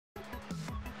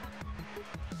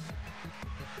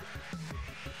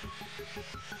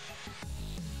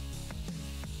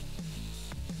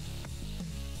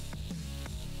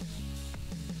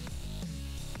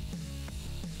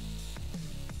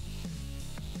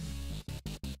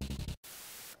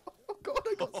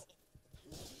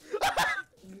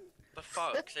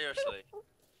fuck? Seriously.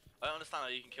 I don't understand how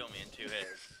you can kill me in 2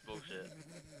 hits. Bullshit.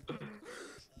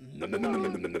 No no no no no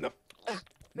no no no.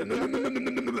 No no no no no no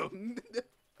no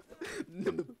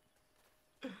no no.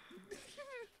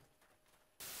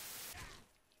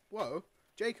 Whoa,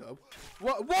 Jacob.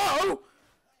 What? Whoa!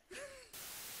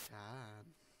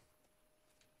 Damn.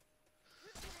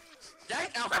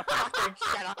 Jacob! Fucking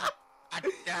shut up! God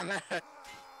damn it!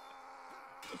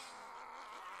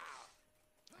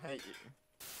 I hate you.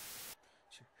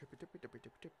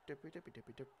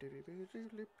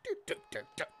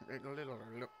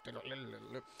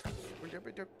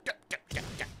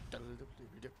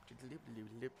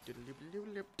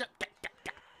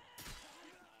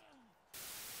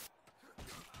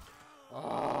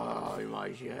 Oh,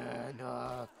 imagine.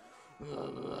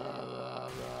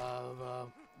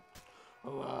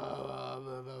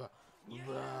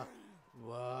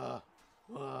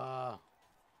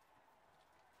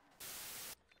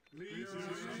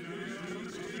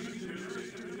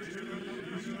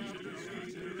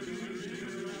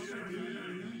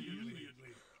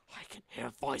 I can hear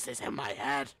voices in my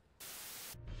head.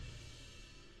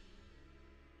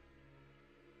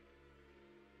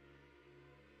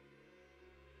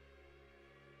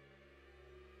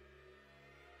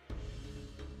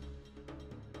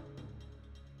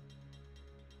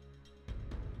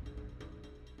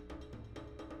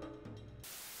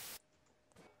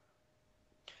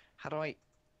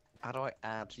 How do I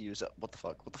add user? What the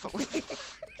fuck? What the fuck?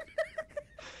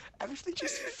 Everything's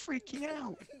just freaking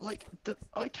out. Like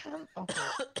I can't. Oh god.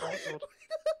 Oh god. Where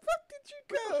the fuck did you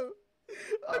go?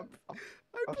 I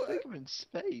think I'm in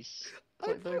space.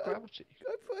 Like no gravity.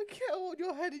 I put a kettle on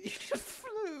your head and you just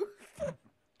flew.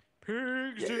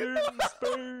 Pigs in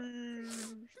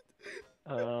space.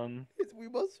 We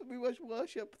must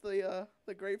worship the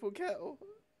grateful kettle.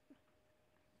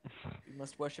 You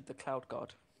must worship the cloud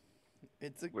god.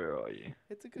 It's a Where are you?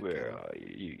 it's a good Where kettle. are you?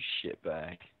 You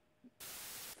shitbag.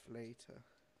 Later.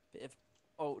 Bit of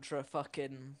ultra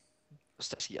fucking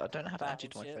Stacey, I don't know how to add you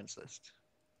to my Battleship. friends list.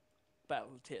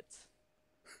 battle tits.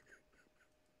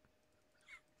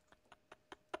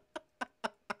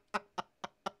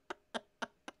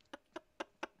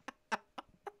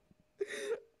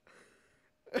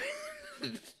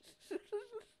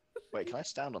 Wait, can I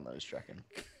stand on those, do you reckon?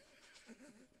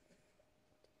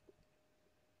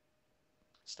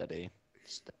 Steady.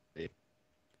 Steady.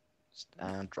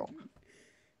 And drop.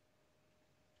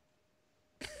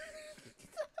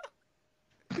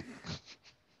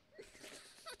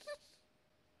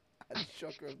 And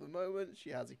shocker of the moment,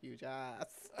 she has a huge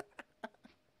ass.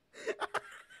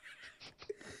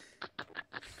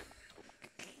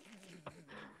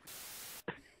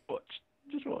 Watch.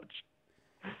 Just watch.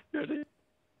 You ready?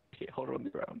 Okay, hold her on the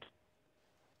ground.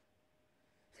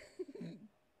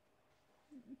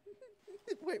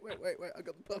 Wait, I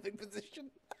got the perfect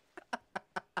position.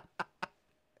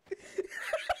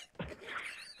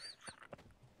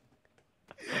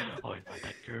 Oh, you like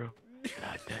that girl?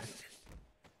 God damn.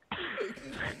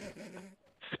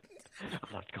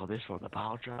 I'd like to call this one the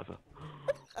power driver.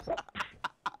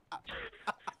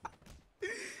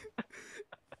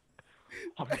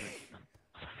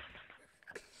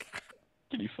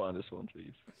 Can you find this one,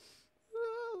 please?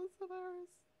 Oh, that's hilarious.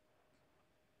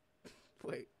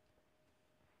 Wait.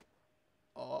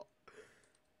 Oh.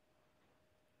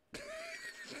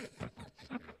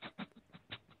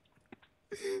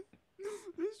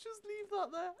 Let's just leave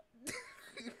that there.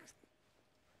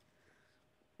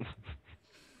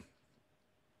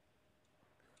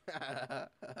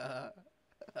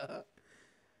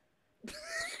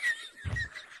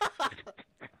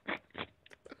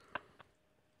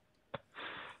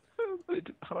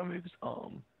 How do I move his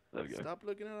arm? There we go. Stop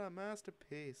looking at our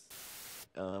masterpiece.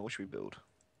 What should we build?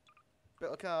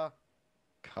 Built a car.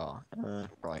 Car.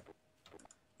 Right.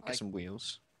 Get some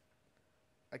wheels.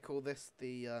 I call this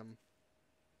the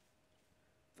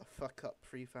fuck up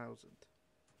 3000.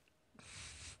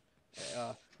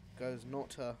 It goes 0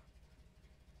 to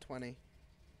 20,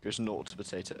 Goes 0 to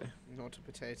potato. 0 to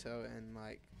potato in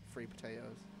like 3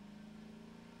 potatoes.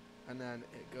 And then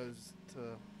it goes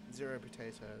to 0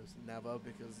 potatoes, never,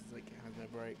 because like it has no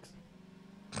brakes.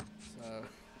 So,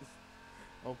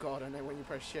 oh god! And then when you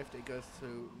press shift, it goes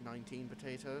to 19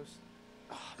 potatoes.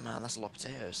 Oh man, that's a lot of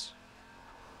potatoes.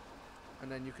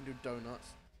 And then you can do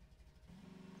donuts.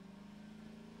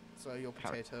 So your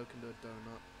potato can do a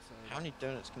donut. So How many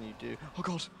donuts can you do? Oh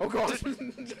god! oh god!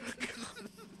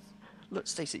 Look,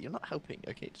 Stacey, you're not helping.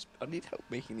 Okay, just I need help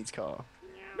making these car.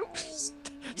 No,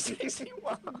 Stacey,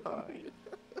 why?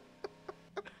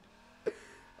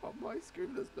 On my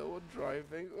screen, there's no one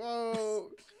driving.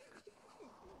 Whoa!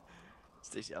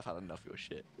 Stacey, I've had enough of your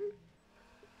shit.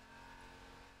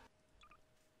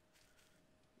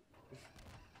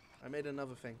 I made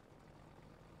another thing.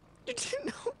 You didn't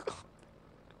know, God.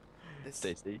 This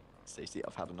Stacey,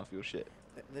 I've had enough of your shit.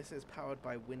 this is powered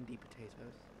by windy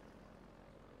potatoes.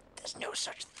 There's no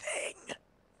such thing.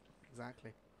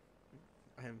 Exactly.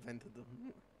 I invented them.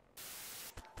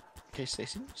 Okay,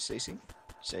 Stacey.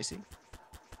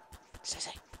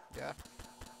 Yeah.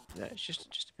 Yeah, it's just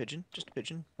a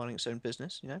pigeon, minding its own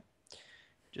business, you know,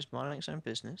 just minding its own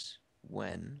business.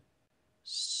 When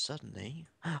suddenly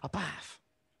a bath.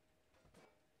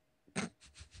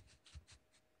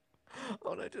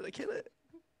 Oh no! Did I kill it?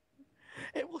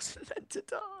 It wasn't meant to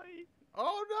die.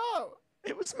 Oh no!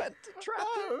 It was meant to trap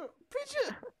No!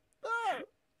 Pigeon! No!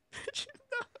 it.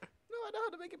 No, I know how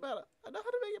to make it better.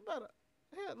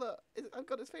 Here, look. I've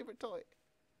got his favourite toy.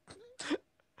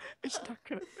 It's not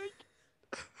gonna make it.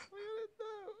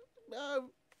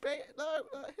 No,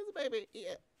 here's a baby. Eat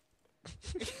it.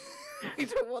 You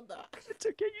don't want that. It's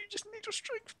okay. You just need your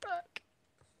strength back.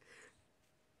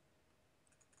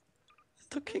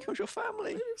 Look, here comes your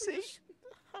family. See?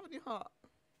 Have in your heart.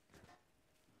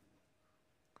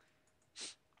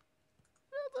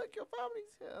 Yeah, look, your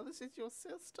family's here. This is your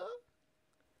sister.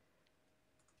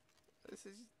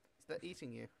 They're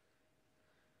eating you.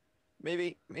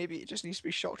 Maybe it just needs to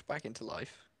be shocked back into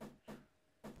life.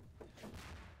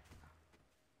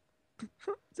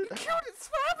 You killed its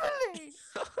family!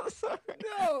 Oh, sorry.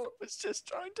 No! I was just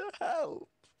trying to help.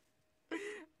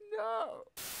 No!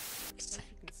 As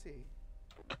you can see,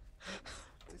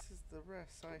 this is the rare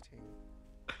sighting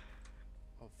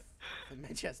of the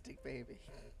majestic baby.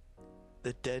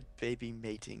 The dead baby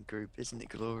mating group, isn't it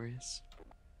glorious?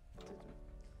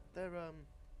 They're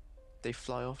They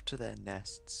fly off to their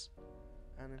nests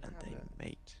and and they inhabit.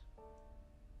 mate.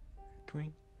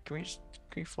 Can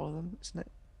we follow them? Isn't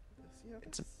it? Yeah,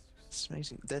 It's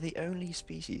amazing. They're the only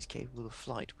species capable of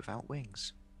flight without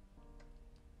wings.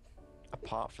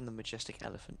 Apart from the majestic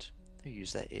elephant, who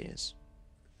use their ears.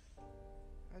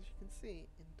 as you can see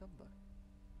in Dumbo.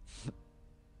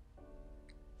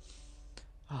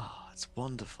 Ah, it's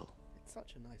wonderful. It's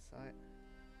such a nice sight.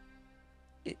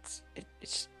 It's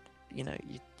you know,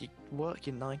 you work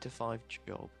your 9 to 5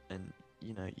 job and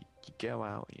you know you go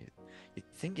out, you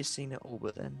think you've seen it all,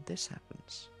 but then this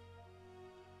happens.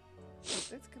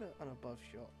 Let's get an above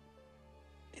shot.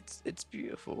 It's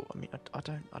beautiful. I mean, I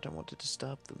don't want to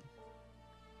disturb them.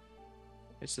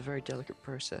 It's a very delicate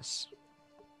process.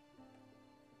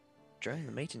 During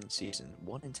the mating season,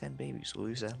 1 in 10 babies will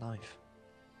lose their life.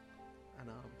 And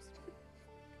arms.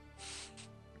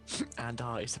 And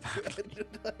eyes, apparently.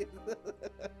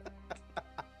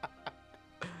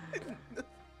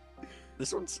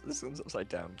 This one's upside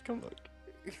down. Come look.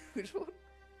 Which one?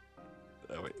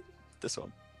 Oh wait, this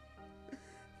one.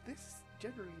 This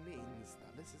generally means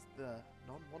that this is the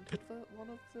non-wanted one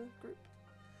of the group.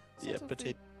 Yeah, Sort of the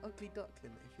potato. ugly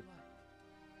duckling, if you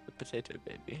like. The potato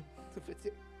baby.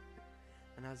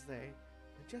 And as they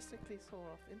majestically soar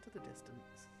off into the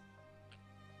distance,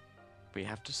 We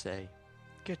have to say,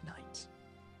 good night.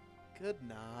 good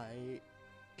night.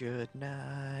 Good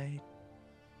night.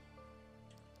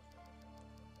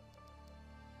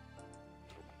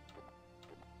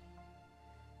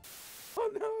 Oh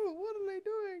no! What are they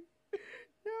doing?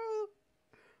 No!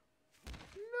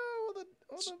 No!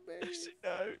 All the babies!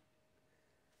 No.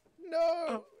 No!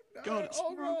 Oh, No! God, it's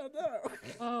Oh god, no!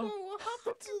 Oh. No, what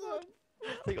happened to them?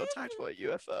 They got attacked by a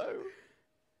UFO.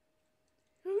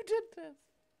 Who did this?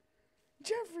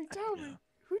 Jeffrey, tell me! know.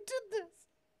 Who did this?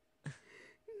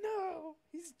 No!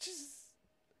 He's just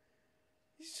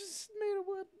made of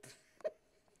wood.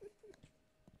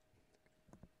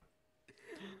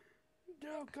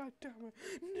 No, god damn it.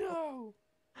 No!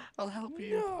 I'll help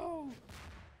you. No!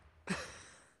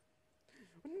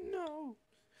 No!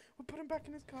 We'll put him back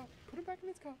in his car. Put him back in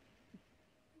his car.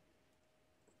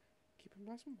 Keep him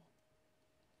nice and warm.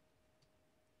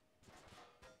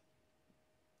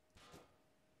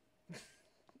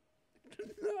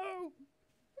 No!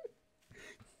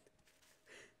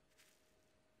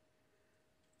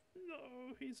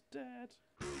 No, he's dead.